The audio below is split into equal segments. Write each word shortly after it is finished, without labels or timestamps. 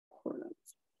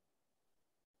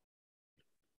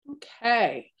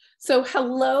Okay, so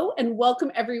hello and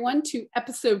welcome everyone to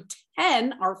episode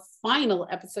 10, our final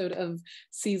episode of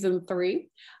season 3.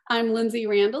 I'm Lindsay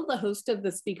Randall, the host of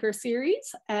the speaker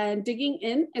series, and Digging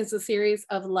In is a series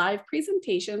of live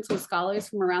presentations with scholars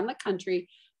from around the country,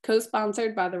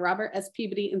 co-sponsored by the Robert S.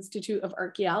 Peabody Institute of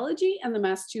Archaeology and the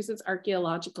Massachusetts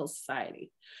Archaeological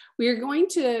Society. We are going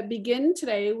to begin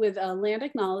today with a land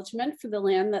acknowledgement for the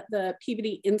land that the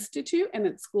Peabody Institute and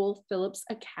its school, Phillips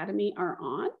Academy, are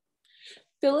on.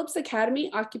 Phillips Academy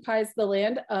occupies the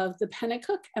land of the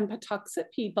Pennacook and Patuxet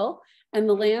people and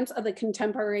the lands of the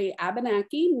contemporary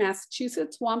Abenaki,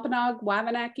 Massachusetts, Wampanoag,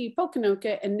 Wabanaki,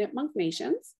 Pokanoket, and Nipmuc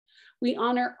nations. We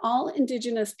honor all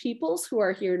Indigenous peoples who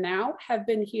are here now, have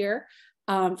been here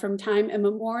from time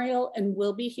immemorial, and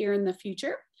will be here in the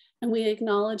future. And we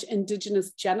acknowledge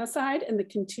Indigenous genocide and the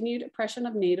continued oppression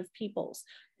of Native peoples,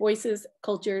 voices,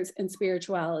 cultures, and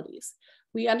spiritualities.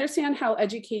 We understand how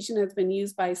education has been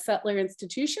used by settler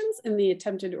institutions in the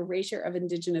attempted erasure of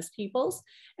Indigenous peoples,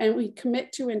 and we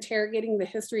commit to interrogating the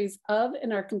histories of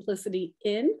and our complicity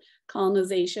in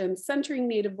colonization, centering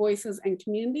Native voices and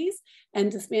communities,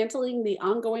 and dismantling the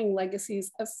ongoing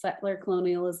legacies of settler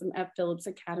colonialism at Phillips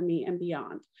Academy and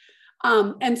beyond.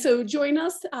 And so join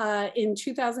us in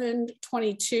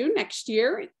 2022, next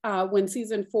year, when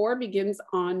season 4 begins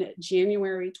on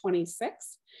January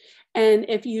 26th. And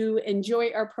if you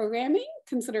enjoy our programming,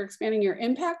 consider expanding your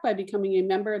impact by becoming a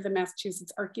member of the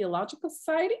Massachusetts Archaeological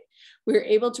Society. We're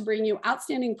able to bring you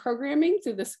outstanding programming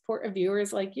through the support of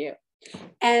viewers like you.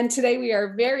 And today we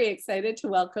are very excited to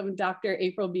welcome Dr.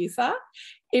 April Beisaw.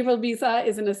 April Beisaw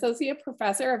is an associate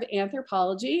professor of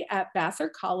anthropology at Vassar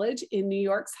College in New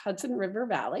York's Hudson River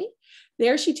Valley.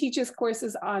 There she teaches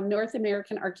courses on North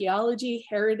American archaeology,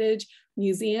 heritage,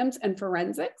 museums, and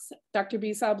forensics. Dr.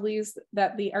 Beisaw believes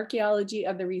that the archaeology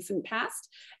of the recent past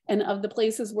and of the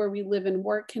places where we live and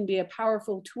work can be a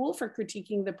powerful tool for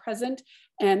critiquing the present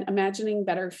and imagining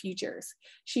better futures.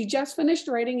 She just finished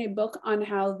writing a book on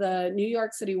how the New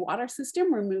York City water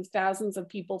system removed thousands of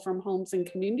people from homes and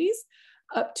communities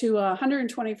up to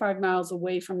 125 miles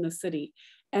away from the city.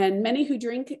 And many who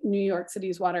drink New York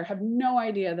City's water have no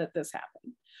idea that this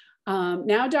happened.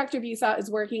 Now Dr. Beisaw is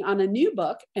working on a new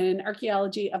book, An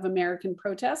Archaeology of American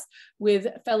Protest, with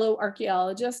fellow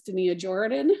archaeologist Dania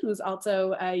Jordan, who's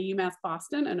also a UMass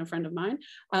Boston and a friend of mine,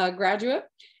 graduate.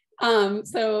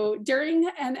 So during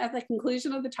and at the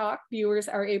conclusion of the talk, viewers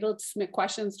are able to submit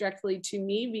questions directly to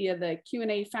me via the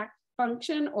Q&A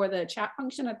function or the chat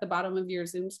function at the bottom of your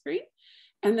Zoom screen.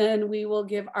 And then we will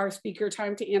give our speaker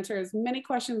time to answer as many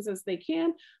questions as they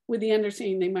can, with the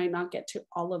understanding they might not get to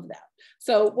all of them.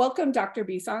 So welcome, Dr.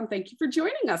 Beisaw, and thank you for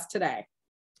joining us today.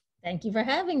 Thank you for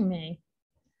having me.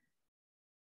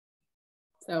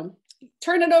 So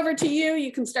turn it over to you.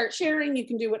 You can start sharing. You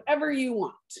can do whatever you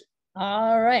want.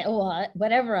 All right. Well,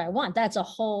 whatever I want, that's a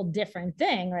whole different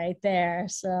thing right there.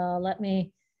 So let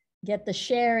me get the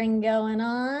sharing going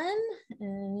on.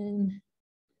 And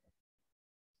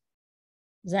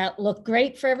does that look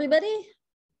great for everybody?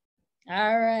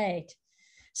 All right.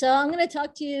 So I'm going to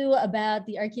talk to you about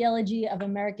the archaeology of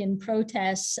American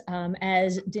protests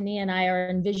as Dania and I are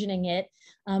envisioning it,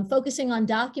 focusing on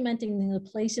documenting the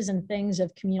places and things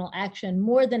of communal action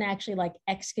more than actually like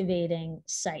excavating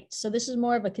sites. So this is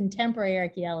more of a contemporary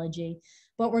archaeology,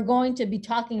 but we're going to be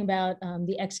talking about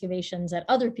the excavations that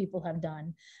other people have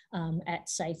done at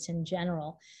sites in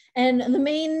general. And the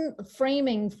main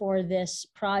framing for this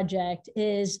project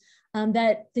is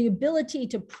that the ability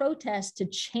to protest, to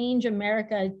change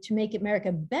America, to make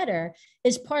America better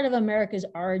is part of America's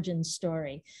origin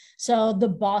story. So the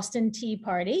Boston Tea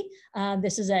Party,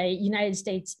 this is a United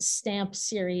States stamp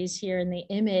series here in the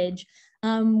image.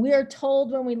 We are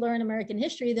told when we learn American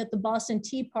history that the Boston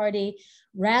Tea Party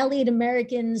rallied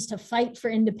Americans to fight for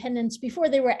independence before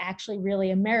they were actually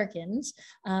really Americans.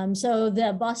 So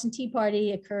the Boston Tea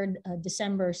Party occurred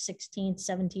December 16th,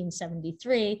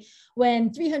 1773,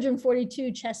 when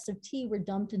 342 chests of tea were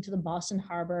dumped into the Boston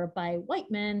harbor by white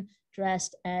men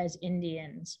dressed as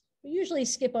Indians. We usually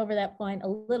skip over that point a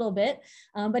little bit,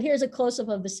 but here's a close-up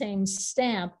of the same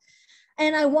stamp.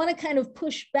 And I want to kind of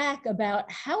push back about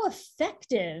how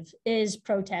effective is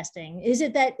protesting? Is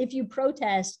it that if you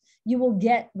protest, you will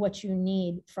get what you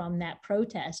need from that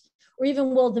protest? Or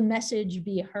even will the message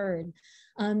be heard?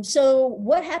 So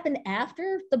what happened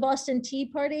after the Boston Tea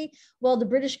Party? Well, the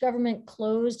British government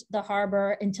closed the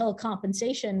harbor until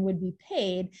compensation would be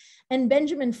paid. And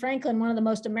Benjamin Franklin, one of the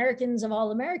most Americans of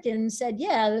all Americans, said,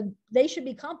 yeah, they should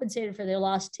be compensated for their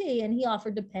lost tea. And he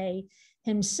offered to pay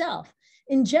himself.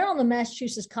 In general, the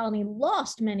Massachusetts colony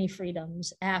lost many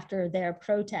freedoms after their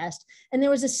protest. And there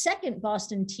was a second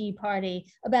Boston Tea Party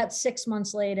about 6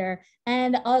 months later,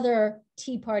 and other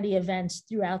Tea Party events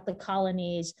throughout the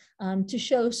colonies to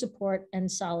show support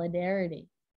and solidarity.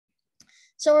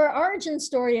 So our origin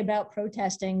story about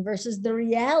protesting versus the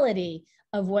reality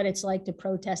of what it's like to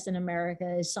protest in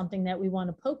America is something that we want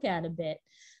to poke at a bit.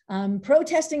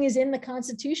 Protesting is in the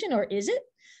Constitution, or is it?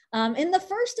 In the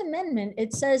First Amendment,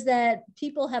 it says that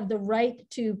people have the right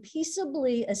to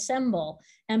peaceably assemble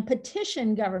and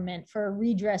petition government for a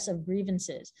redress of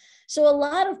grievances. So a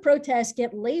lot of protests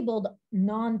get labeled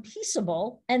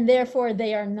non-peaceable, and therefore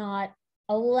they are not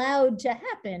allowed to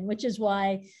happen, which is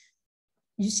why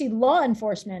you see law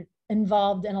enforcement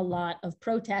involved in a lot of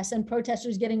protests and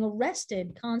protesters getting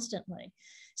arrested constantly.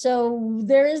 So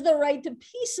there is the right to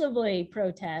peaceably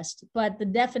protest, but the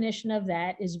definition of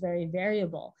that is very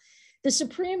variable. The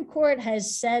Supreme Court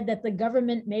has said that the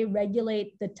government may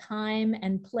regulate the time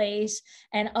and place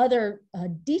and other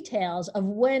details of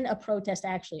when a protest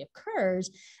actually occurs,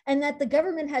 and that the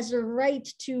government has a right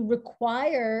to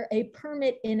require a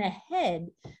permit in ahead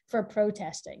for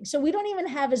protesting. So we don't even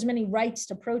have as many rights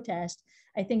to protest,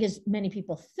 I think, as many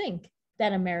people think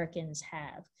that Americans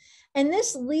have. And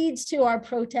this leads to our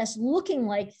protests looking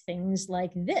like things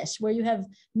like this, where you have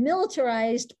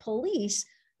militarized police,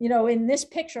 you know, in this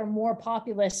picture, more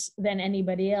populous than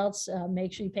anybody else.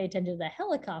 Make sure you pay attention to the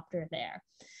helicopter there.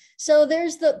 So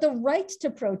there's the right to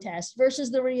protest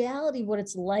versus the reality of what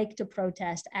it's like to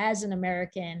protest as an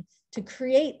American to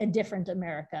create a different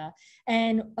America.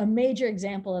 And a major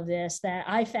example of this that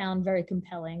I found very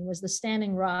compelling was the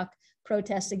Standing Rock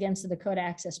protests against the Dakota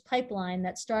Access Pipeline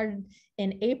that started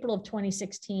in April of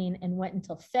 2016 and went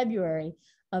until February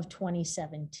of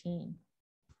 2017.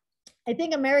 I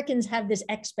think Americans have this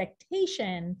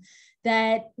expectation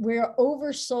that we're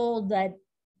oversold that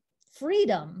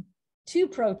freedom to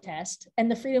protest and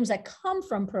the freedoms that come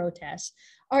from protest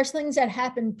are things that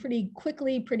happen pretty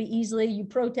quickly, pretty easily. You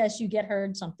protest, you get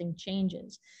heard, something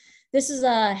changes. This is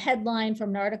a headline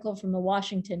from an article from the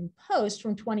Washington Post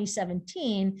from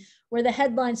 2017, where the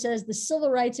headline says, "The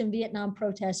civil rights and Vietnam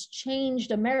protests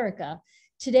changed America.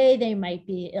 Today they might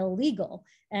be illegal."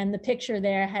 And the picture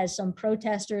there has some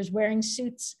protesters wearing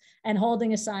suits and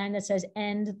holding a sign that says,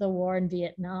 "End the war in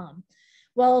Vietnam."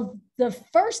 Well, the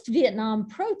first Vietnam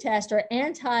protest or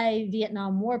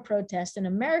anti-Vietnam War protest in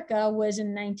America was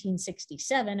in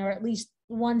 1967, or at least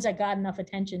ones that got enough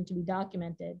attention to be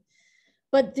documented.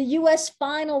 But the US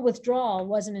final withdrawal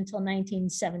wasn't until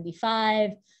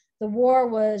 1975. The war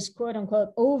was, quote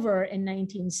unquote, over in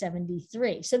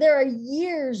 1973. So there are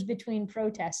years between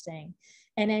protesting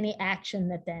and any action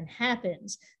that then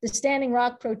happens. The Standing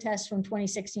Rock protests from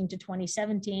 2016 to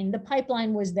 2017, the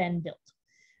pipeline was then built,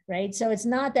 right? So it's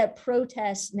not that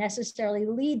protests necessarily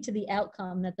lead to the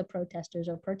outcome that the protesters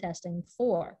are protesting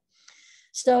for.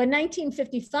 So in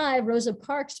 1955, Rosa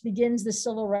Parks begins the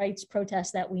civil rights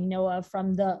protest that we know of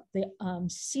from the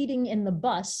seating in the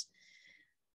bus.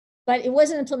 But it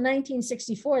wasn't until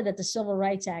 1964 that the Civil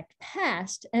Rights Act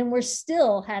passed, and we're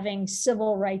still having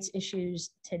civil rights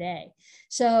issues today.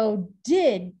 So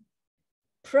did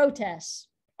protests,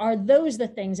 are those the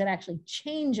things that actually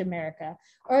change America?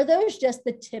 Or are those just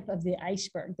the tip of the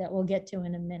iceberg that we'll get to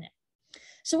in a minute?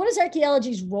 So what is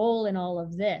archaeology's role in all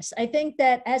of this? I think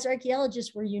that as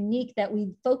archaeologists, we're unique that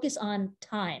we focus on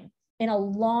time in a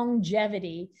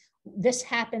longevity, this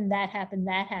happened, that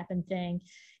happened thing,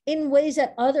 in ways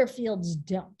that other fields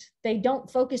don't. They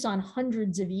don't focus on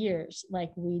hundreds of years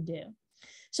like we do.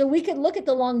 So we could look at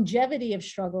the longevity of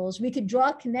struggles. We could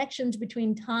draw connections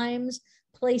between times,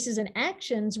 places, and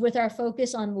actions with our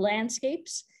focus on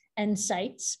landscapes and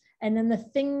sites, and then the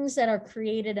things that are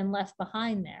created and left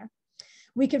behind there.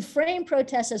 We could frame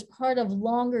protests as part of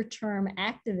longer term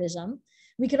activism.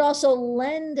 We could also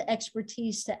lend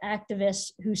expertise to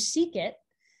activists who seek it,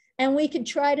 and we could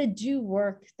try to do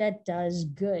work that does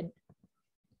good.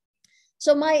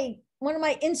 So one of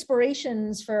my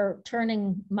inspirations for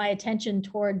turning my attention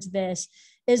towards this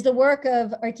is the work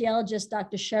of archaeologist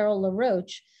Dr. Cheryl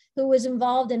LaRoche, who was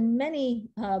involved in many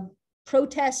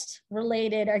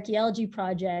protest-related archaeology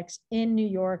projects in New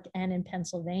York and in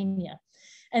Pennsylvania.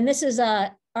 And this is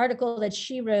an article that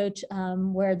she wrote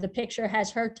where the picture has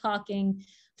her talking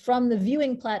from the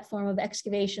viewing platform of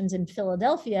excavations in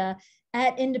Philadelphia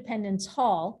at Independence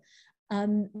Hall.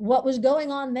 What was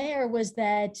going on there was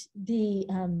that the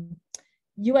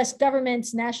US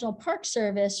government's National Park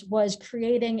Service was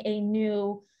creating a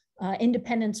new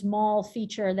Independence Mall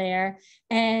feature there,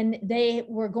 and they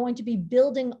were going to be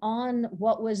building on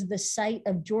what was the site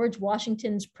of George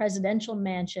Washington's presidential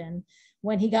mansion,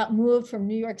 when he got moved from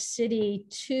New York City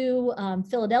to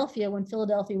Philadelphia, when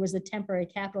Philadelphia was the temporary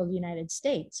capital of the United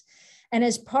States. And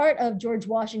as part of George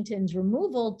Washington's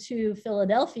removal to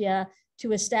Philadelphia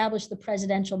to establish the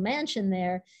presidential mansion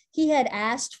there, he had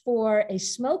asked for a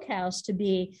smokehouse to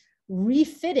be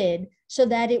refitted so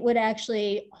that it would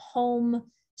actually home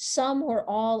some or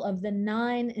all of the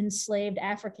 9 enslaved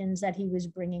Africans that he was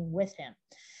bringing with him.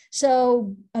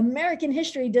 So American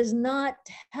history does not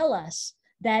tell us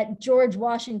that George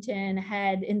Washington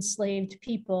had enslaved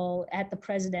people at the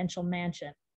presidential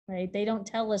mansion, right? They don't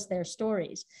tell us their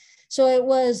stories. So it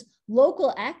was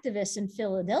local activists in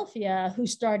Philadelphia who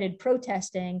started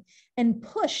protesting and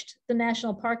pushed the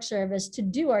National Park Service to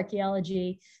do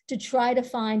archaeology to try to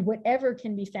find whatever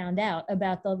can be found out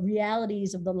about the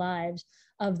realities of the lives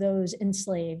of those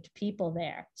enslaved people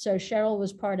there. So Cheryl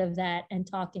was part of that and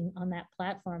talking on that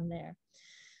platform there.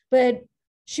 But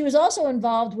she was also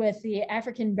involved with the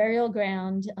African burial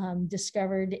ground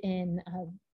discovered in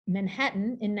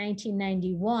Manhattan in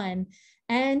 1991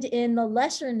 and in the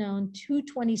lesser known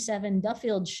 227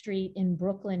 Duffield Street in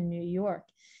Brooklyn, New York.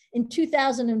 In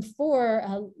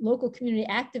 2004, local community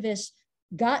activists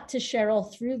got to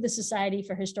Cheryl through the Society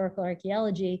for Historical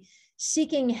Archaeology,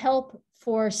 seeking help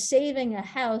for saving a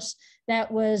house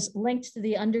that was linked to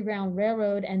the Underground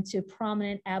Railroad and to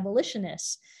prominent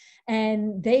abolitionists.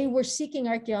 And they were seeking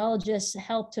archaeologists'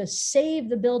 help to save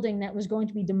the building that was going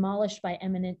to be demolished by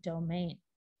eminent domain.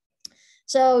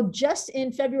 So just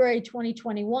in February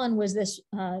 2021 was this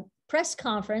press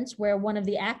conference where one of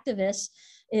the activists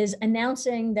is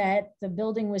announcing that the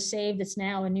building was saved. It's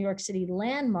now a New York City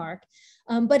landmark.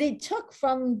 But it took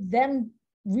from them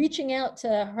reaching out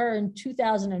to her in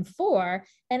 2004,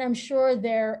 and I'm sure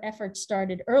their efforts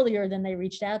started earlier than they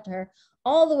reached out to her,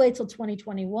 all the way till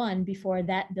 2021 before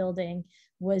that building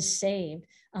was saved.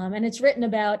 And it's written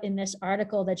about in this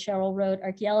article that Cheryl wrote,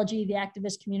 Archaeology, the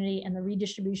Activist Community, and the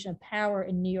Redistribution of Power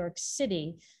in New York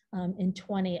City in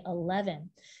 2011.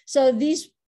 So these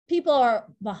people are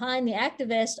behind the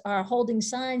activists are holding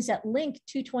signs that link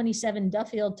 227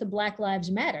 Duffield to Black Lives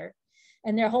Matter.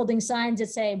 And they're holding signs that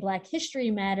say Black history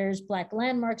matters, Black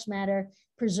landmarks matter,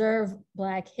 preserve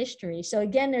Black history. So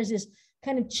again, there's this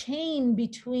kind of chain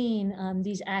between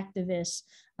these activist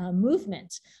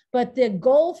movements. But the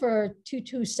goal for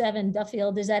 227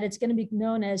 Duffield is that it's going to be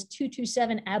known as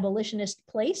 227 Abolitionist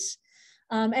Place.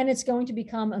 And it's going to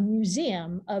become a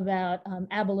museum about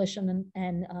abolition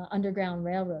and Underground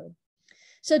Railroad.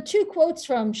 So 2 quotes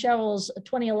from Cheryl's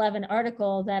 2011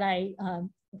 article that I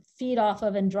feed off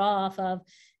of and draw off of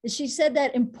is she said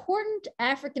that important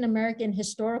African-American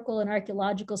historical and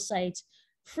archaeological sites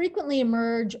frequently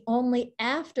emerge only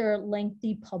after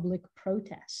lengthy public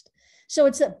protest. So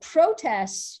it's that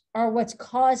protests are what's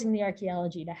causing the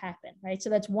archaeology to happen, right? So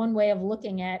that's one way of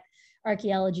looking at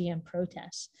archaeology and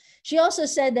protests. She also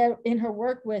said that in her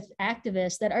work with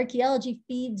activists that archaeology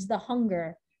feeds the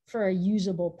hunger for a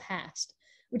usable past,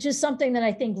 which is something that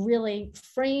I think really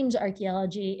frames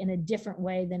archaeology in a different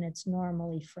way than it's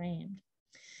normally framed.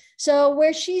 So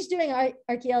where she's doing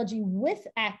archaeology with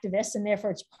activists, and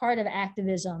therefore it's part of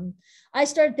activism, I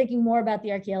started thinking more about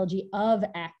the archaeology of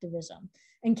activism.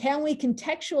 And can we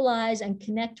contextualize and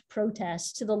connect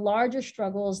protests to the larger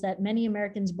struggles that many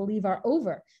Americans believe are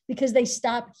over because they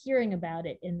stopped hearing about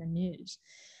it in the news?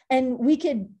 And we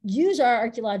could use our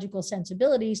archaeological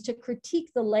sensibilities to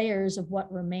critique the layers of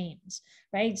what remains,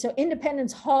 right? So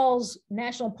Independence Hall's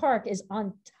National Park is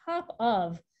on top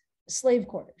of slave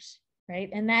quarters, right?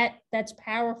 And that's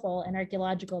powerful and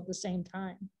archaeological at the same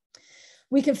time.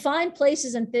 We can find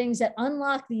places and things that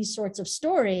unlock these sorts of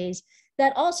stories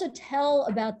that also tell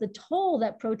about the toll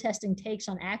that protesting takes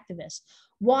on activists,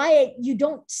 why you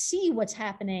don't see what's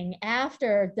happening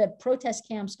after the protest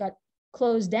camps got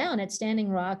closed down at Standing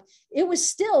Rock. There were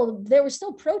still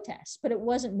protests, but it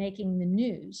wasn't making the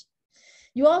news.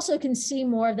 You also can see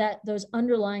more of those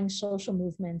underlying social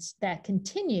movements that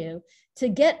continue to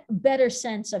get a better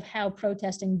sense of how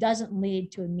protesting doesn't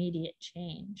lead to immediate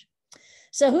change.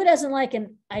 So who doesn't like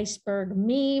an iceberg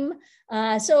meme?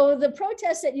 So the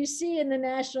protests that you see in the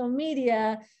national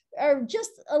media are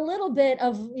just a little bit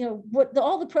of,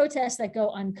 all the protests that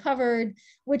go uncovered,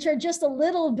 which are just a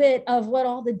little bit of what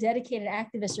all the dedicated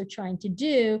activists are trying to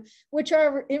do, which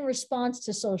are in response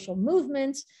to social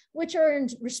movements, which are in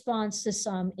response to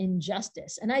some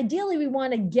injustice. And ideally, we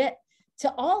want to get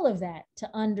to all of that to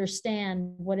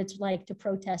understand what it's like to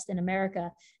protest in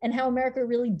America and how America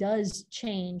really does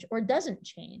change or doesn't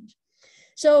change.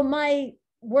 So my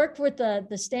work with the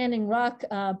Standing Rock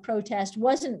protest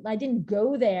I didn't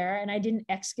go there and I didn't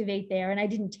excavate there and I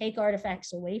didn't take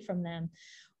artifacts away from them.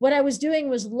 what I was doing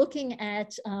was looking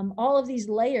at all of these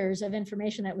layers of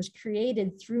information that was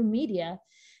created through media.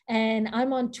 And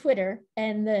I'm on Twitter,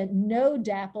 and the no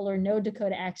DAPL or no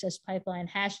Dakota Access Pipeline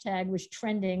hashtag was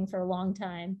trending for a long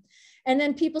time. And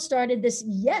then people started this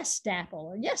yes DAPL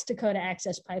or yes Dakota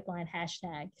Access Pipeline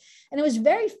hashtag. And it was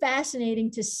very fascinating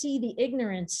to see the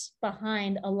ignorance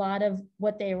behind a lot of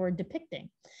what they were depicting.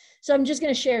 So I'm just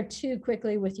going to share two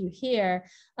quickly with you here.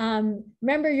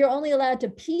 Remember, you're only allowed to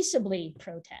peaceably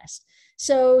protest.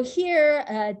 So here,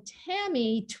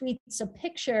 Tammy tweets a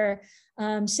picture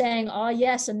saying, oh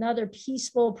yes, another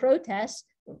peaceful protest,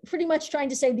 pretty much trying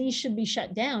to say these should be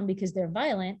shut down because they're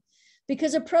violent,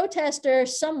 because a protester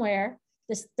somewhere,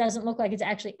 this doesn't look like it's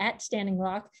actually at Standing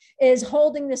Rock, is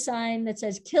holding the sign that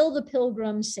says, kill the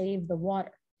pilgrims, save the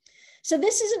water. So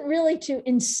this isn't really to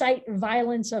incite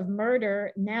violence of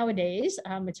murder nowadays.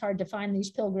 It's hard to find these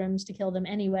pilgrims to kill them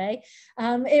anyway.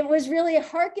 It was really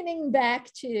hearkening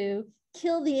back to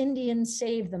kill the Indian,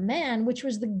 save the man, which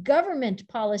was the government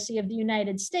policy of the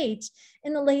United States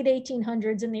in the late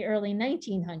 1800s and the early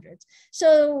 1900s.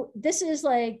 So this is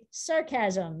like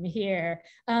sarcasm here,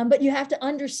 but you have to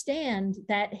understand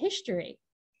that history.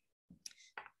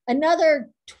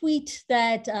 Another tweet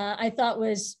that I thought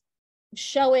was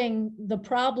showing the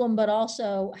problem, but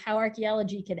also how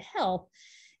archaeology could help,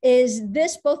 is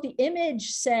this. Both the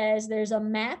image says there's a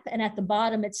map, and at the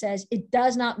bottom it says, it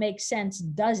does not make sense,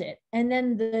 does it? And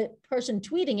then the person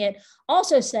tweeting it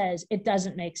also says it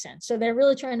doesn't make sense. So they're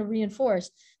really trying to reinforce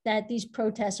that these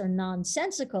protests are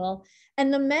nonsensical.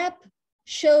 And the map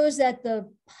shows that the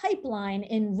pipeline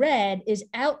in red is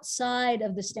outside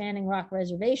of the Standing Rock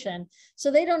Reservation. So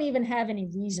they don't even have any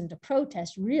reason to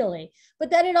protest, really,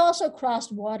 but that it also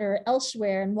crossed water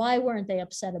elsewhere. And why weren't they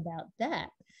upset about that?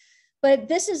 But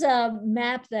this is a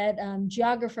map that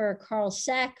geographer Carl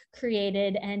Sack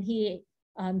created, and he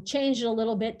changed it a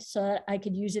little bit so that I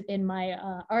could use it in my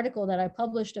article that I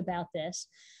published about this.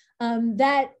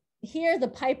 That here, the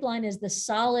pipeline is the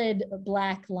solid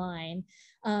black line.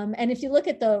 And if you look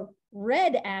at the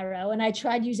red arrow, and I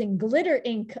tried using glitter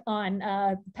ink on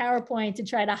PowerPoint to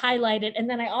try to highlight it, and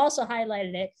then I also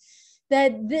highlighted it,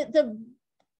 that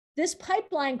this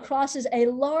pipeline crosses a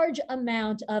large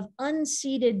amount of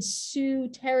unceded Sioux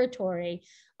territory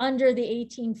under the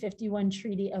 1851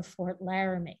 Treaty of Fort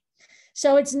Laramie.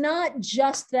 So it's not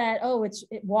just that, oh,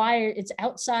 it's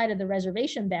outside of the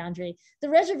reservation boundary. The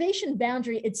reservation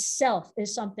boundary itself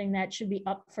is something that should be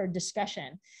up for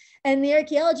discussion. And the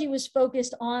archaeology was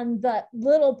focused on the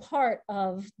little part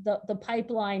of the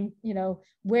pipeline,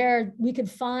 where we could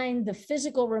find the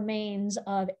physical remains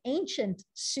of ancient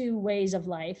Sioux ways of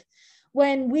life.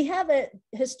 When we have a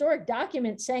historic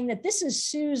document saying that this is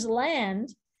Sioux's land,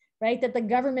 right, that the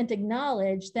government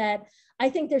acknowledged, that I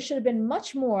think there should have been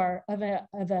much more of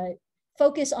a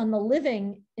focus on the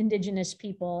living indigenous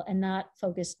people and not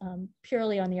focus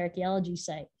purely on the archaeology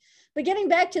site. But getting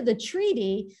back to the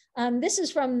treaty, this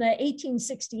is from the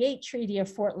 1868 Treaty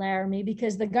of Fort Laramie,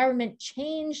 because the government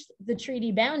changed the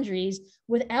treaty boundaries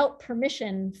without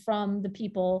permission from the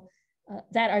people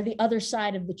that are the other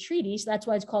side of the treaty. So that's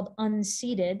why it's called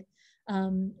unceded,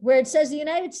 where it says the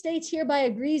United States hereby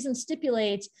agrees and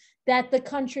stipulates that the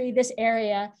country, this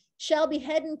area, shall be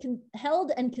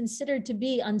held and considered to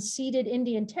be unceded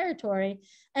Indian territory,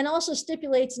 and also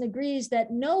stipulates and agrees that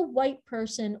no white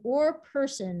person or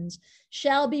persons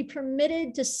shall be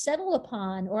permitted to settle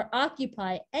upon or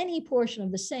occupy any portion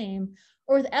of the same,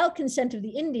 or without consent of the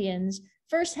Indians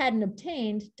first hadn't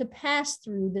obtained to pass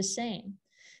through the same.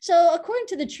 So according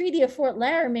to the Treaty of Fort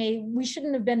Laramie, we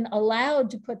shouldn't have been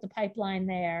allowed to put the pipeline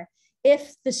there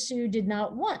if the Sioux did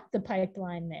not want the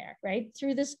pipeline there, right,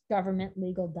 through this government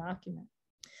legal document.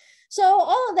 So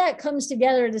all of that comes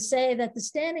together to say that the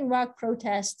Standing Rock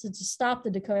protests to stop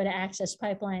the Dakota Access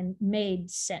Pipeline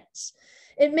made sense.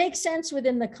 It makes sense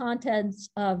within the context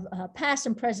of past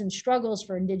and present struggles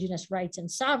for Indigenous rights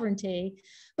and sovereignty,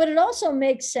 but it also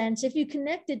makes sense if you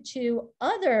connect it to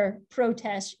other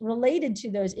protests related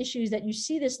to those issues, that you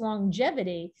see this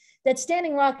longevity, that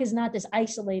Standing Rock is not this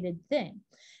isolated thing.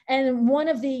 And one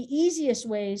of the easiest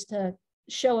ways to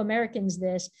show Americans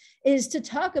this is to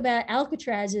talk about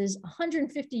Alcatraz's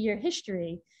 150-year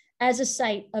history as a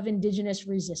site of Indigenous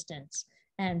resistance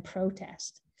and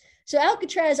protest. So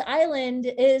Alcatraz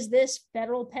Island is this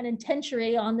federal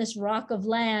penitentiary on this rock of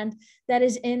land that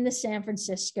is in the San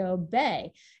Francisco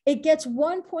Bay. It gets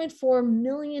 1.4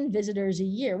 million visitors a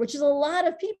year, which is a lot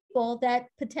of people that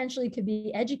potentially could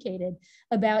be educated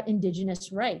about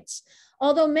Indigenous rights.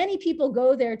 Although many people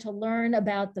go there to learn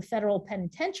about the federal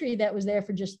penitentiary that was there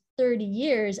for just 30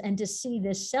 years and to see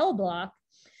this cell block,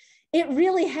 it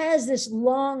really has this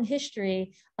long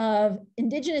history of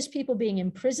indigenous people being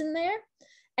imprisoned there,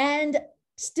 and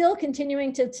still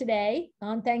continuing to today.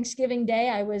 On Thanksgiving Day,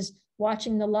 I was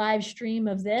watching the live stream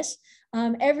of this.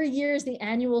 Every year is the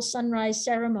annual sunrise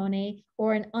ceremony,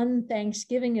 or an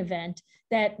unthanksgiving event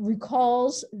that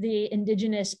recalls the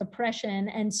indigenous oppression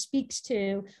and speaks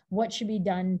to what should be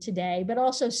done today, but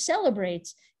also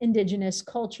celebrates indigenous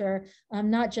culture,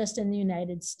 not just in the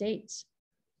United States.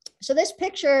 So this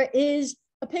picture is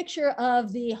a picture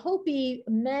of the Hopi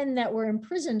men that were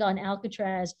imprisoned on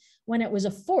Alcatraz when it was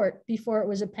a fort before it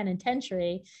was a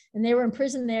penitentiary, and they were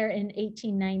imprisoned there in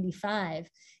 1895.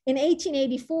 In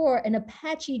 1884, an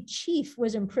Apache chief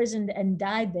was imprisoned and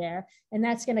died there, and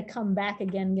that's going to come back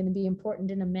again, going to be important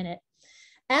in a minute.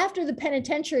 After the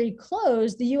penitentiary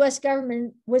closed, the US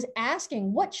government was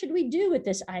asking, what should we do with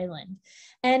this island?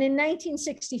 And in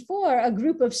 1964, a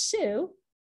group of Sioux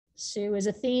is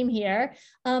a theme here,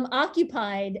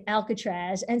 occupied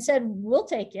Alcatraz and said, we'll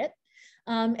take it.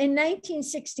 In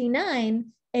 1969,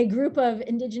 a group of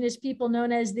indigenous people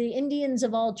known as the Indians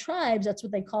of all tribes, that's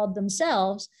what they called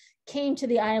themselves, came to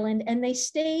the island, and they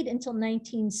stayed until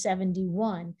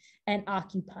 1971 and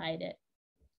occupied it.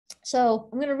 So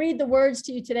I'm going to read the words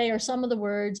to you today, or some of the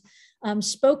words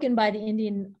spoken by the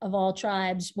Indian of all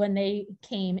tribes when they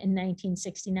came in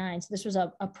 1969. So this was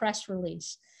a press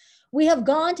release. We have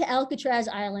gone to Alcatraz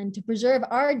Island to preserve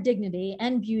our dignity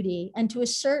and beauty and to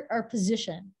assert our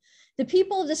position. The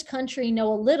people of this country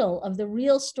know a little of the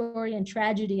real story and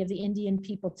tragedy of the Indian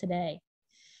people today.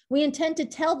 We intend to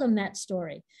tell them that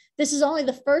story. This is only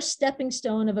the first stepping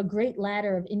stone of a great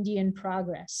ladder of Indian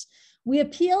progress. We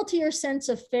appeal to your sense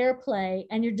of fair play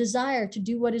and your desire to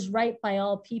do what is right by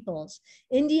all peoples.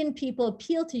 Indian people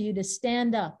appeal to you to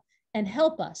stand up and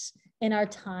help us in our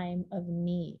time of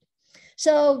need.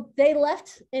 So they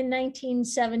left in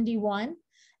 1971.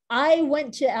 I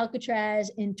went to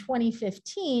Alcatraz in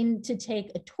 2015 to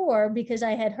take a tour because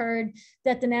I had heard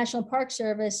that the National Park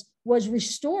Service was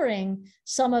restoring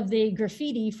some of the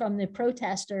graffiti from the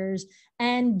protesters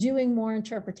and doing more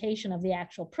interpretation of the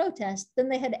actual protest than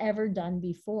they had ever done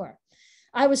before.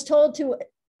 I was told to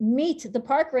meet the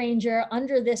park ranger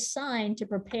under this sign to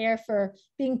prepare for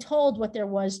being told what there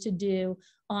was to do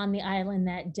on the island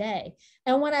that day.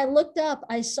 And when I looked up,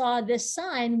 I saw this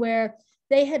sign where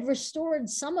they had restored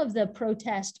some of the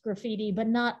protest graffiti, but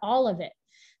not all of it.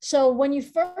 So when you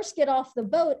first get off the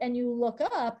boat and you look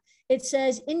up, it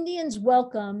says, Indians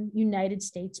welcome United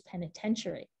States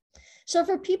Penitentiary. So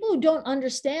for people who don't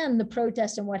understand the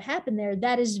protest and what happened there,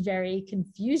 that is very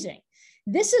confusing.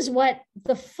 This is what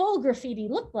the full graffiti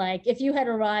looked like if you had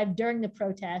arrived during the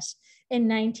protests in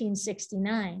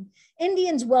 1969.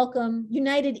 Indians welcome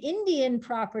United Indian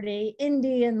property,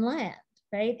 Indian land,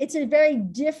 right? It's a very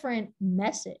different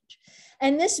message.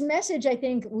 And this message, I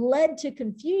think, led to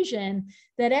confusion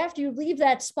that after you leave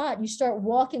that spot, you start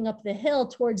walking up the hill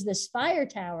towards this fire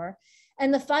tower.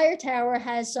 And the fire tower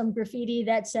has some graffiti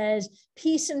that says,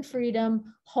 peace and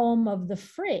freedom, home of the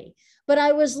free. But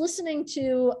I was listening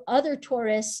to other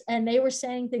tourists and they were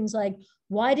saying things like,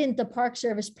 why didn't the Park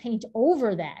Service paint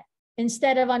over that?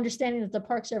 Instead of understanding that the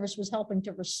Park Service was helping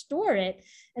to restore it.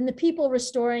 And the people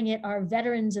restoring it are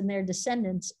veterans and their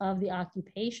descendants of the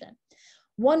occupation.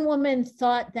 One woman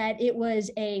thought that it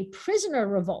was a prisoner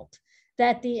revolt,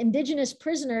 that the indigenous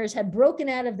prisoners had broken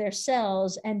out of their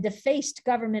cells and defaced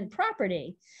government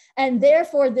property, and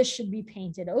therefore this should be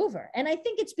painted over. And I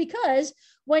think it's because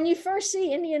when you first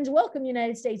see Indians welcome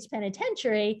United States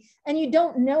Penitentiary and you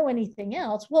don't know anything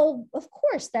else, well, of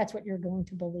course, that's what you're going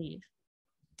to believe.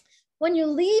 When you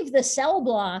leave the cell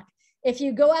block, if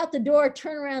you go out the door,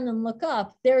 turn around and look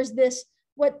up, there's this,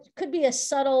 what could be a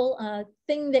subtle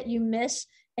thing that you miss,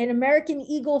 an American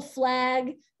eagle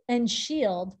flag and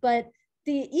shield, but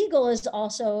the eagle is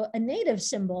also a native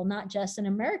symbol, not just an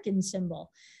American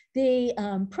symbol. The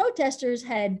protesters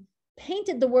had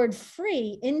painted the word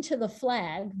free into the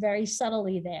flag very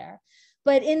subtly there.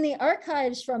 But in the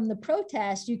archives from the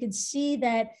protest, you could see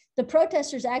that the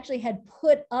protesters actually had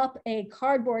put up a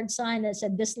cardboard sign that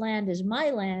said, this land is my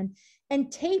land,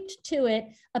 and taped to it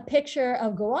a picture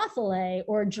of Goathale,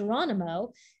 or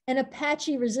Geronimo, an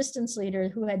Apache resistance leader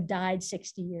who had died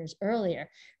 60 years earlier.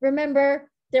 Remember,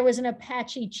 there was an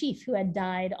Apache chief who had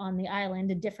died on the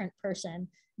island, a different person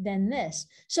than this.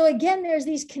 So again, there's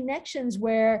these connections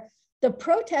where the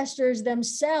protesters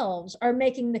themselves are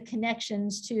making the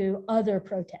connections to other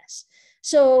protests.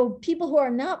 So people who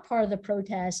are not part of the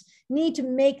protest need to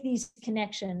make these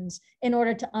connections in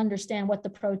order to understand what the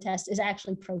protest is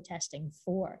actually protesting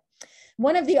for.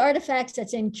 One of the artifacts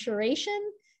that's in curation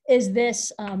is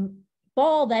this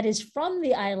ball that is from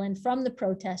the island, from the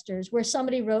protesters, where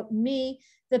somebody wrote, "Me,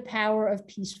 the power of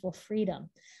peaceful freedom."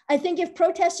 I think if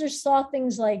protesters saw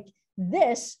things like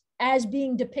this as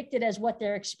being depicted as what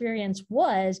their experience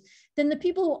was, then the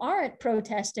people who aren't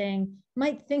protesting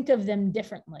might think of them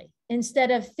differently.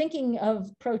 Instead of thinking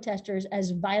of protesters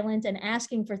as violent and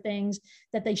asking for things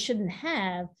that they shouldn't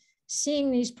have,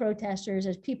 seeing these protesters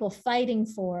as people fighting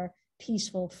for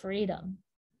peaceful freedom.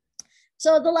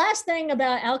 So the last thing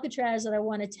about Alcatraz that I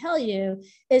want to tell you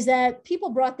is that people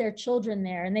brought their children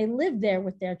there and they lived there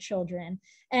with their children.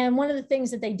 And one of the things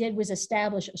that they did was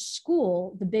establish a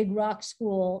school, the Big Rock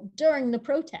School, during the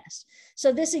protests.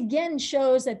 So this again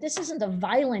shows that this isn't a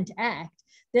violent act.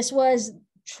 This was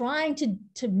trying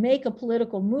to make a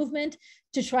political movement,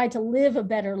 to try to live a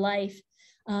better life.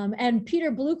 And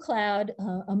Peter Blue Cloud,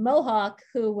 a Mohawk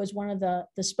who was one of the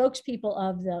spokespeople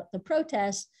of the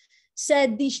protests,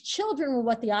 said these children were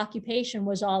what the occupation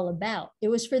was all about. It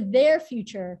was for their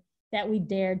future that we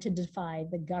dared to defy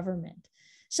the government.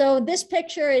 So this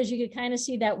picture, as you could kind of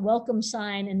see that welcome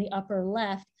sign in the upper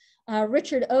left,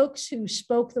 Richard Oakes, who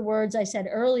spoke the words I said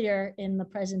earlier in the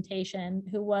presentation,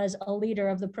 who was a leader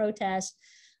of the protest,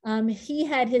 he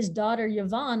had his daughter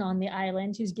Yvonne on the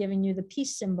island, who's giving you the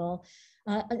peace symbol.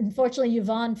 Unfortunately,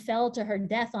 Yvonne fell to her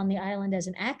death on the island as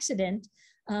an accident.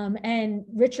 And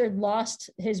Richard lost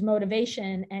his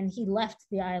motivation and he left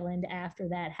the island after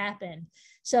that happened.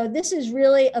 So this is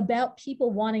really about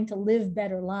people wanting to live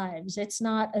better lives. It's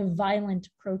not a violent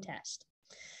protest.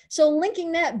 So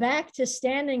linking that back to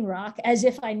Standing Rock, as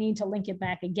if I need to link it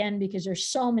back again because there's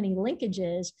so many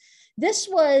linkages, this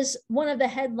was one of the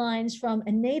headlines from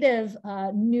a native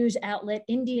news outlet,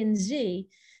 Indian Z,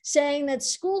 saying that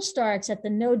school starts at the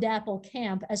No Dapple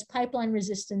camp as pipeline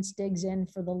resistance digs in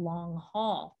for the long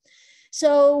haul.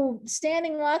 So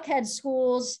Standing Rock had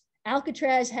schools,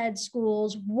 Alcatraz had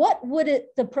schools. What would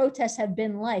the protests have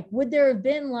been like? Would there have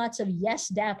been lots of Yes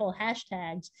Dapple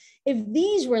hashtags if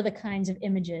these were the kinds of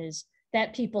images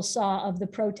that people saw of the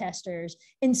protesters,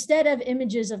 instead of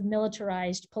images of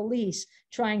militarized police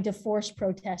trying to force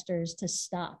protesters to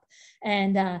stop?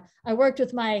 And I worked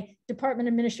with my department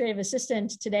administrative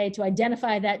assistant today to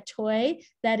identify that toy.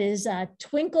 That is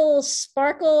Twinkle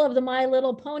Sparkle of the My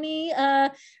Little Pony,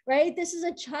 right? This is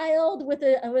a child with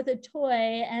a toy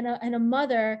and a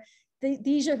mother.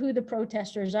 These are who the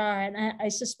protesters are. And I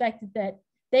suspect that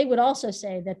they would also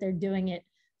say that they're doing it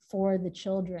for the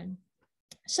children.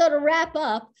 So to wrap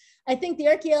up, I think the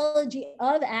archaeology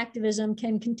of activism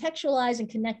can contextualize and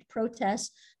connect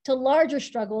protests to larger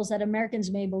struggles that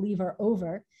Americans may believe are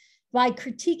over by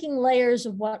critiquing layers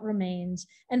of what remains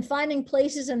and finding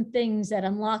places and things that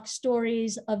unlock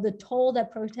stories of the toll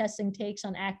that protesting takes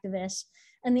on activists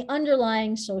and the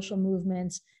underlying social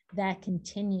movements that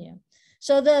continue.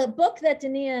 So the book that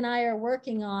Dania and I are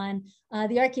working on,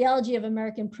 The Archaeology of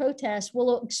American Protests,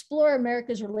 will explore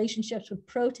America's relationships with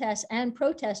protests and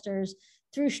protesters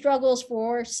through struggles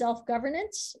for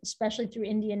self-governance, especially through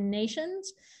Indian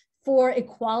nations, for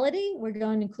equality, we're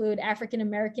going to include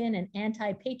African-American and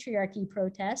anti-patriarchy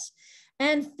protests,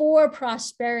 and for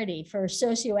prosperity, for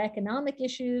socioeconomic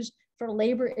issues, for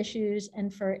labor issues,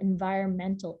 and for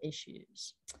environmental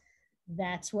issues.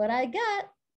 That's what I got.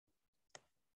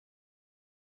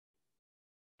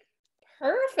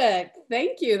 Perfect.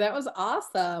 Thank you. That was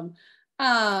awesome.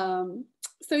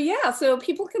 So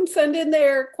people can send in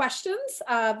their questions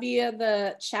via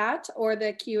the chat or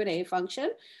the Q&A function.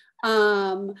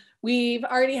 We've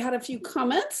already had a few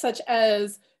comments, such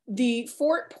as the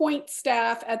Fort Point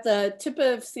staff at the tip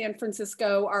of San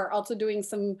Francisco are also doing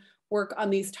some work on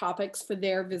these topics for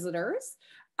their visitors.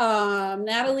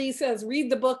 Natalie says,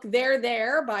 read the book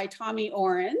There by Tommy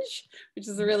Orange, which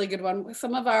is a really good one.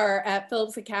 Some of our, at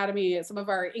Phillips Academy, some of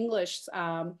our English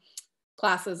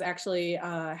classes actually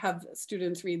have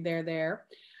students read There.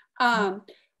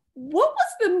 What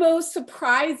was the most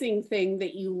surprising thing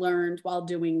that you learned while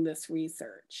doing this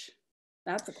research?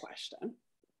 That's a question.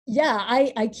 Yeah,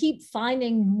 I keep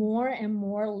finding more and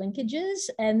more linkages,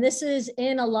 and this is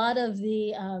in a lot of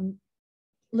the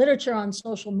literature on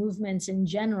social movements in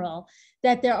general,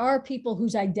 that there are people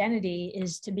whose identity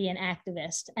is to be an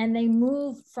activist, and they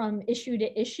move from issue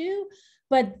to issue,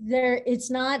 but it's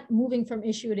not moving from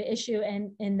issue to issue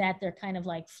and in that they're kind of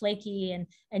like flaky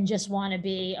and just want to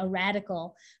be a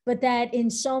radical, but that in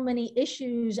so many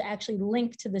issues actually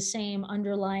link to the same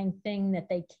underlying thing that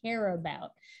they care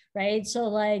about, right? So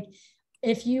like,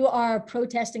 if you are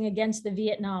protesting against the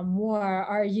Vietnam War,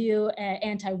 are you an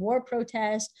anti-war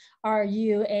protest? Are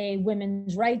you a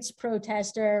women's rights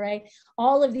protester, right?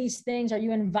 All of these things. Are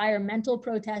you an environmental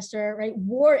protester, right?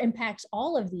 War impacts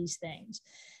all of these things.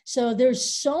 So there's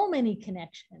so many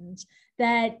connections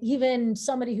that even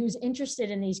somebody who's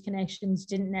interested in these connections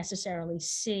didn't necessarily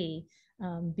see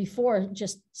before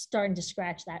just starting to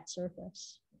scratch that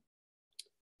surface.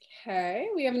 Okay,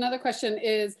 we have another question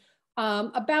is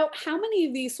about how many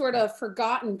of these sort of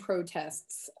forgotten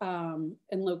protests and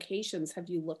locations have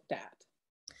you looked at?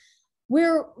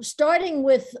 We're starting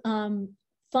with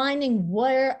finding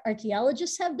where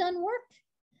archaeologists have done work.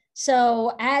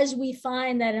 So as we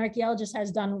find that an archaeologist has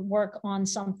done work on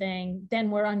something, then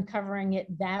we're uncovering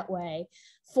it that way.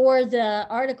 For the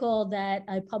article that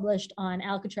I published on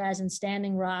Alcatraz and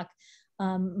Standing Rock,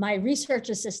 my research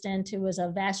assistant, who was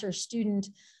a Vassar student,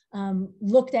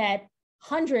 looked at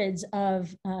hundreds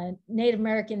of Native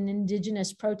American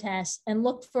indigenous protests and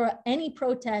looked for any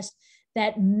protest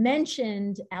that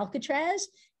mentioned Alcatraz,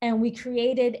 and we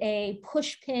created a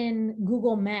pushpin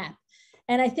Google map.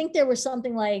 And I think there was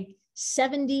something like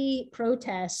 70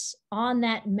 protests on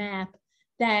that map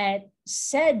that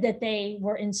said that they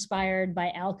were inspired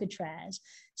by Alcatraz.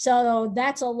 So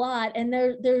that's a lot. And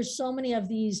there's so many of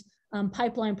these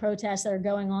pipeline protests that are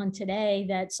going on today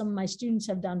that some of my students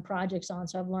have done projects on,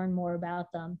 so I've learned more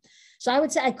about them. So I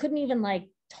would say I couldn't even like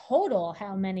total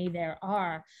how many there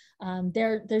are.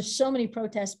 There's so many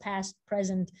protests past,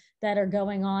 present that are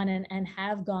going on and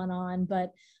have gone on,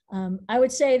 but I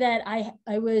would say that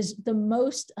I was the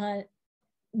most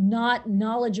not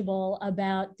knowledgeable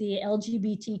about the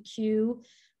LGBTQ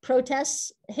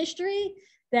protests history,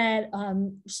 that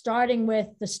starting with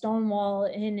the Stonewall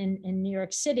in New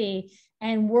York City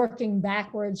and working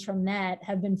backwards from that,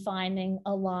 have been finding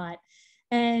a lot.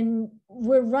 And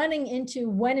we're running into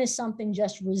when is something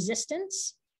just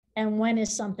resistance and when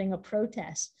is something a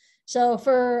protest. So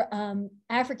for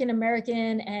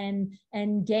African-American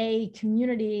and gay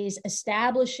communities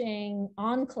establishing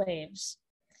enclaves,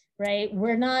 right?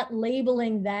 We're not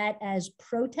labeling that as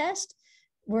protest.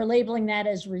 We're labeling that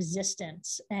as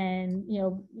resistance. And, you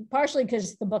know, partially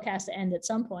because the book has to end at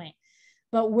some point,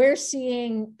 but we're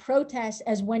seeing protests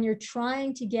as when you're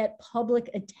trying to get public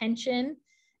attention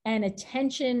and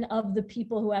attention of the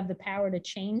people who have the power to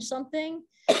change something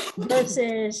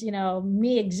versus, you know,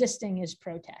 me existing is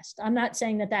protest. I'm not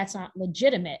saying that that's not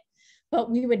legitimate, but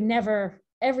we would never,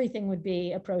 everything would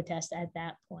be a protest at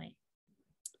that point.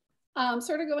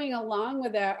 Sort of going along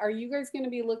with that, are you guys going to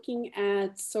be looking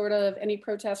at sort of any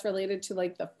protests related to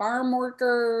like the farm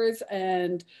workers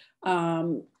and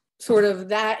sort of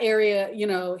that area, you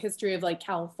know, history of like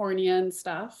California and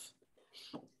stuff?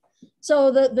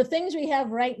 So the things we have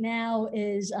right now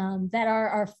is that are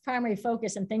our primary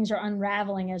focus, and things are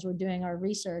unraveling as we're doing our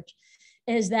research,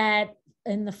 is that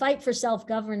in the fight for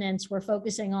self-governance, we're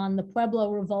focusing on the Pueblo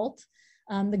Revolt,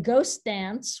 the Ghost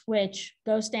Dance, which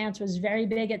Ghost Dance was very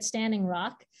big at Standing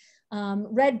Rock,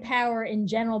 Red Power in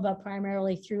general, but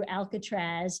primarily through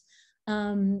Alcatraz.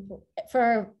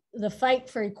 For the fight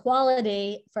for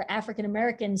equality for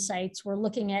African-American sites, we're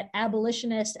looking at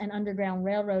abolitionist and Underground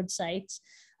Railroad sites,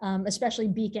 especially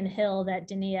Beacon Hill that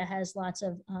Dania has lots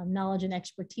of knowledge and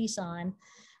expertise on.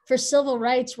 For civil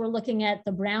rights, we're looking at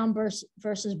the Brown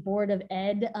versus Board of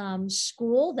Ed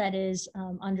school that is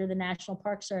under the National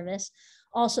Park Service.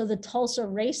 Also the Tulsa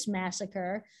Race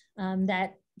Massacre,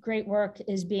 that great work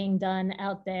is being done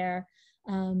out there.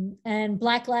 And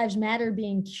Black Lives Matter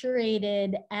being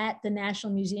curated at the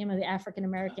National Museum of the African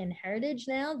American Heritage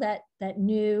now, that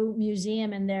new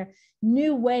museum and their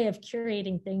new way of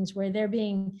curating things, where they're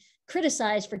being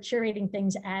criticized for curating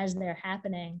things as they're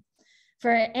happening.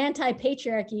 For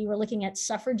anti-patriarchy, we're looking at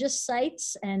suffragist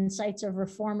sites and sites of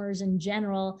reformers in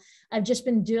general. I've just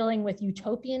been dealing with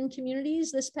utopian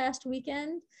communities this past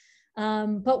weekend,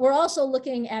 but we're also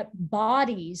looking at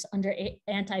bodies under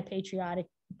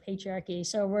anti-patriarchy.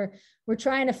 So we're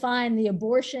trying to find the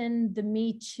abortion, the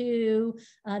Me Too,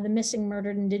 the missing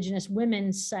murdered Indigenous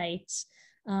women sites,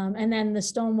 and then the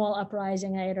Stonewall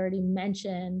Uprising I had already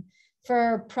mentioned.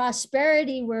 For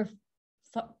prosperity, we're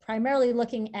primarily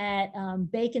looking at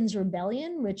Bacon's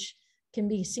Rebellion, which can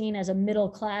be seen as a middle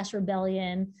class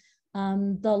rebellion.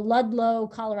 The Ludlow,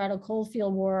 Colorado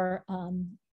Coalfield War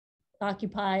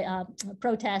Occupy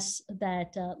protests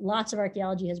that lots of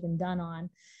archaeology has been done on.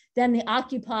 Then the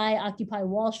Occupy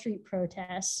Wall Street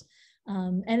protests.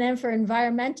 And then for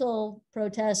environmental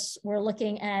protests, we're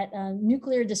looking at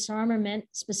nuclear disarmament,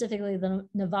 specifically the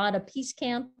Nevada peace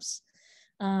camps,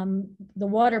 the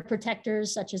water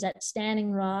protectors, such as at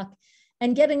Standing Rock,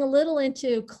 and getting a little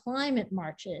into climate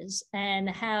marches and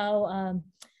how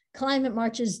climate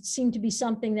marches seem to be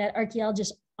something that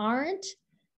archaeologists aren't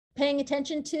paying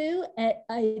attention to.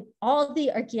 All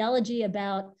the archaeology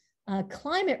about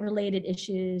climate-related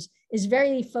issues is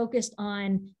very focused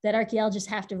on that archaeologists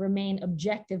have to remain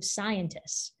objective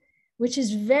scientists, which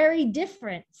is very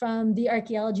different from the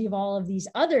archaeology of all of these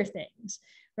other things,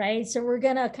 right? So we're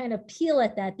gonna kind of peel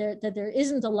at that there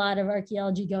isn't a lot of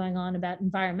archaeology going on about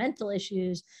environmental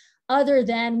issues, other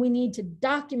than we need to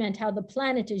document how the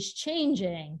planet is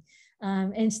changing,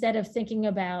 instead of thinking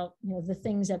about, you know, the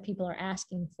things that people are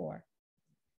asking for.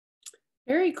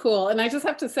 Very cool. And I just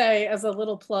have to say, as a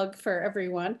little plug for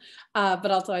everyone, but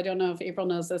also I don't know if April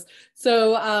knows this.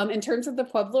 So in terms of the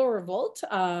Pueblo Revolt,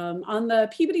 on the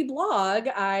Peabody blog,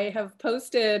 I have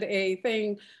posted a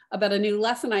thing about a new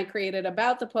lesson I created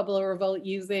about the Pueblo Revolt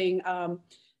using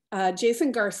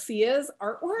Jason Garcia's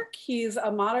artwork. He's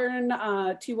a modern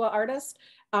Tiwa artist,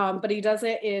 but he does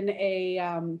it in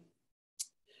a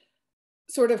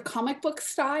sort of comic book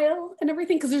style and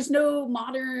everything, because there's no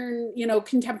modern, you know,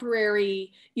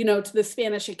 contemporary, you know, to the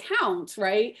Spanish account,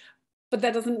 right? But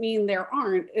that doesn't mean there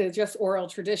aren't, it's just oral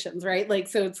traditions, right? Like,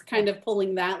 so it's kind of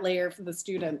pulling that layer for the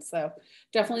students. So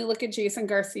definitely look at Jason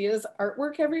Garcia's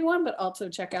artwork, everyone, but also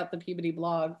check out the Peabody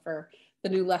blog for the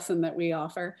new lesson that we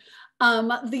offer.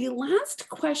 The last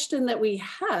question that we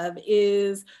have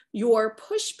is your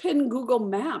pushpin Google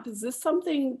map. Is this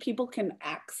something people can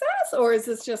access, or is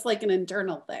this just like an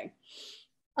internal thing?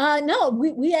 No,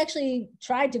 we actually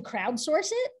tried to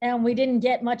crowdsource it, and we didn't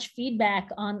get much feedback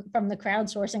from the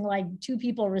crowdsourcing. Like 2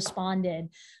 people responded.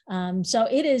 So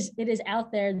it is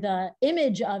out there. The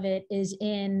image of it is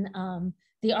in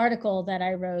the article that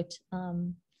I wrote,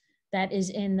 that is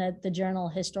in the journal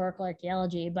Historical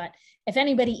Archaeology. But if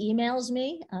anybody emails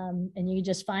me, and you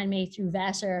just find me through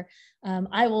Vassar,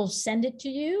 I will send it to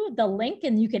you, the link,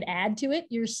 and you could add to it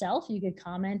yourself. You could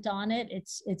comment on it.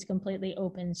 It's completely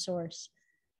open source.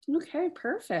 Okay,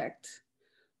 perfect.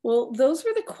 Well, those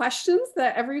were the questions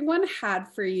that everyone had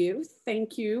for you.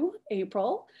 Thank you,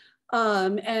 April.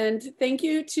 And thank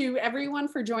you to everyone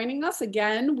for joining us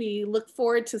again. We look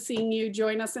forward to seeing you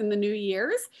join us in the new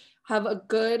years. Have a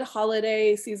good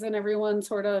holiday season, everyone.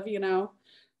 Sort of, you know,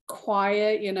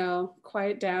 quiet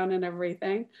down and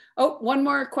everything. Oh, one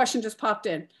more question just popped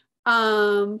in.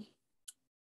 Can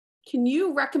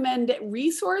you recommend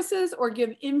resources or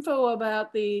give info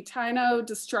about the Taino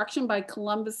destruction by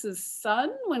Columbus's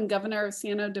son when governor of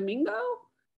Santo Domingo?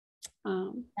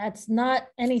 That's not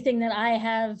anything that I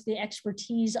have the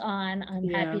expertise on. I'm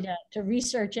happy to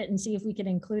research it and see if we can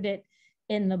include it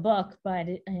in the book, but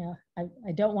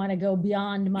I don't want to go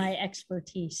beyond my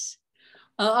expertise.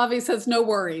 Obviously says no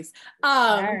worries.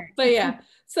 Right. But yeah,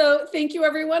 so thank you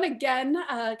everyone again.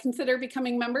 Consider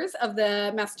becoming members of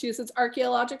the Massachusetts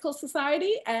Archaeological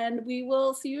Society, and we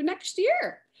will see you next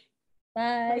year.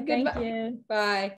 Bye. Thank you. Bye.